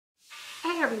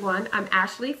Hey everyone, I'm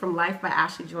Ashley from Life by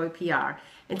Ashley Joy PR,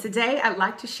 and today I'd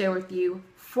like to share with you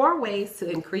 4 ways to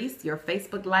increase your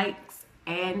Facebook likes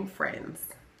and friends.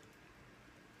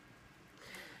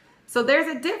 So there's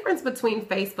a difference between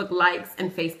Facebook likes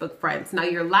and Facebook friends. Now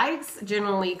your likes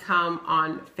generally come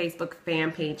on Facebook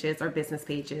fan pages or business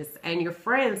pages, and your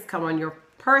friends come on your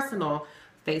personal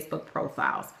Facebook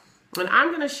profiles. And I'm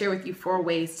going to share with you 4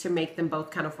 ways to make them both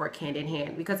kind of work hand in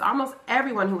hand, because almost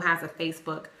everyone who has a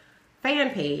Facebook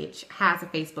fan page has a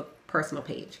Facebook personal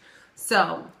page.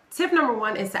 So tip number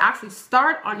 1 is to actually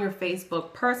start on your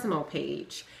Facebook personal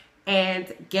page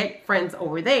and get friends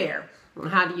over there.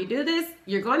 And how do you do this?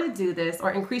 You're going to do this,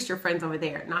 or increase your friends over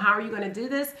there. Now, how are you going to do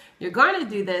this? You're going to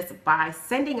do this by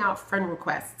sending out friend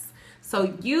requests.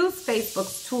 So use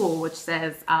Facebook's tool, which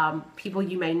says people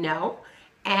you may know,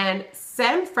 and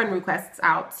send friend requests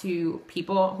out to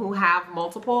people who have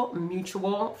multiple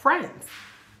mutual friends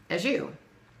as you.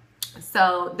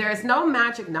 So there's no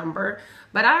magic number,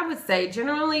 but I would say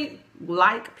generally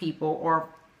like people or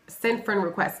send friend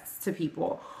requests to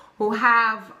people who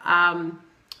have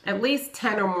at least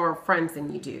 10 or more friends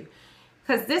than you do.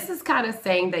 Because this is kind of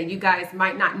saying that you guys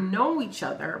might not know each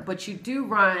other, but you do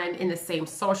run in the same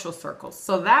social circles.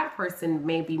 So that person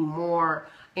may be more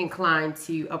inclined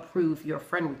to approve your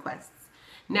friend requests.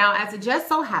 Now, as it just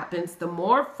so happens, the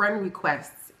more friend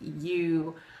requests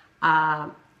you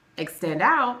extend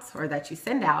out, or that you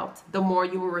send out, the more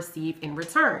you will receive in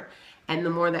return. And the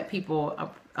more that people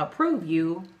approve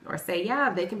you or say,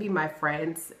 yeah, they can be my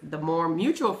friends, the more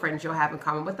mutual friends you'll have in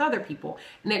common with other people.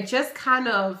 And it just kind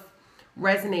of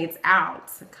resonates out,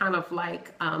 kind of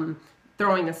like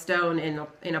throwing a stone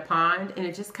in a pond, and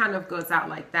it just kind of goes out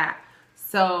like that.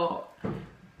 So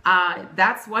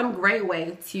that's one great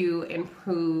way to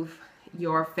improve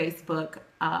your Facebook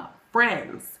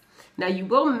friends. Now, you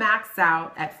will max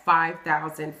out at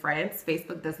 5,000 friends.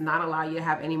 Facebook does not allow you to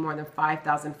have any more than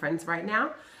 5,000 friends right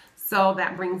now. So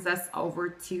that brings us over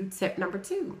to tip number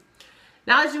 2.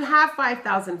 Now, as you have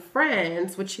 5,000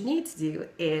 friends, what you need to do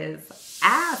is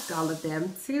ask all of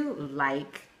them to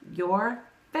like your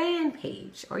fan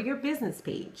page or your business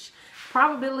page.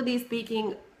 Probability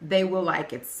speaking, they will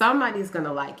like it. Somebody's going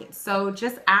to like it. So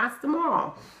just ask them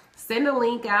all. Send a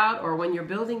link out, or when you're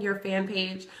building your fan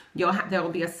page, there will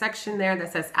be a section there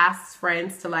that says ask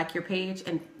friends to like your page,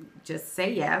 and just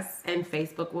say yes, and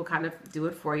Facebook will kind of do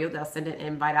it for you. They'll send an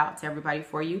invite out to everybody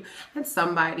for you, and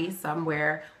somebody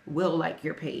somewhere will like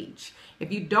your page.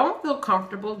 If you don't feel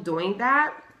comfortable doing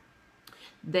that,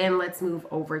 then let's move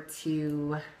over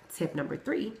to tip number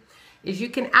 3, is you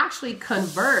can actually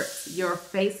convert your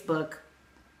Facebook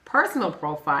personal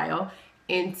profile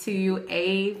into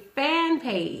a fan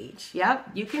page.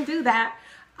 Yep, you can do that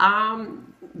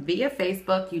via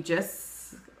Facebook. You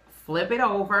just flip it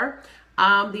over.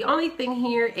 The only thing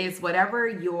here is whatever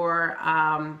your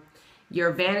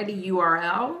vanity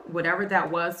URL, whatever that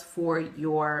was for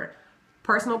your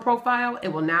personal profile, it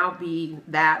will now be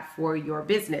that for your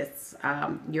business,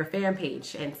 your fan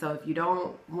page. And so if you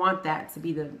don't want that to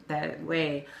be that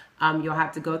way, you'll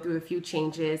have to go through a few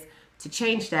changes to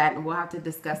change that, and we'll have to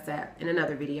discuss that in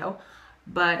another video.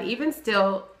 But even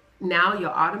still, now you'll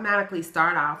automatically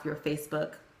start off your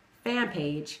Facebook fan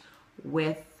page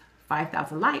with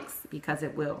 5,000 likes, because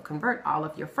it will convert all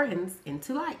of your friends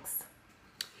into likes.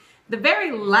 The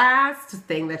very last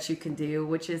thing that you can do,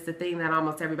 which is the thing that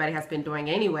almost everybody has been doing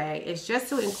anyway, is just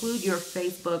to include your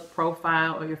Facebook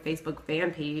profile or your Facebook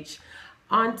fan page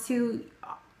onto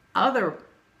other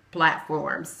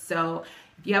platforms. So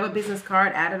if you have a business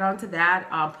card, add it onto that,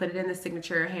 put it in the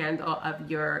signature handle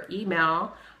of your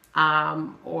email,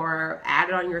 or add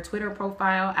it on your Twitter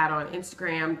profile, add it on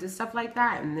Instagram, do stuff like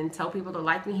that, and then tell people to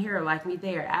like me here or like me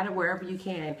there. Add it wherever you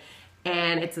can.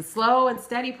 And it's a slow and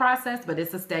steady process, but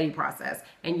it's a steady process,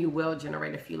 and you will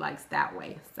generate a few likes that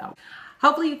way. So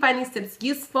hopefully you find these tips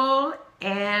useful,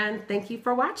 and thank you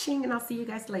for watching, and I'll see you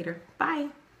guys later. Bye.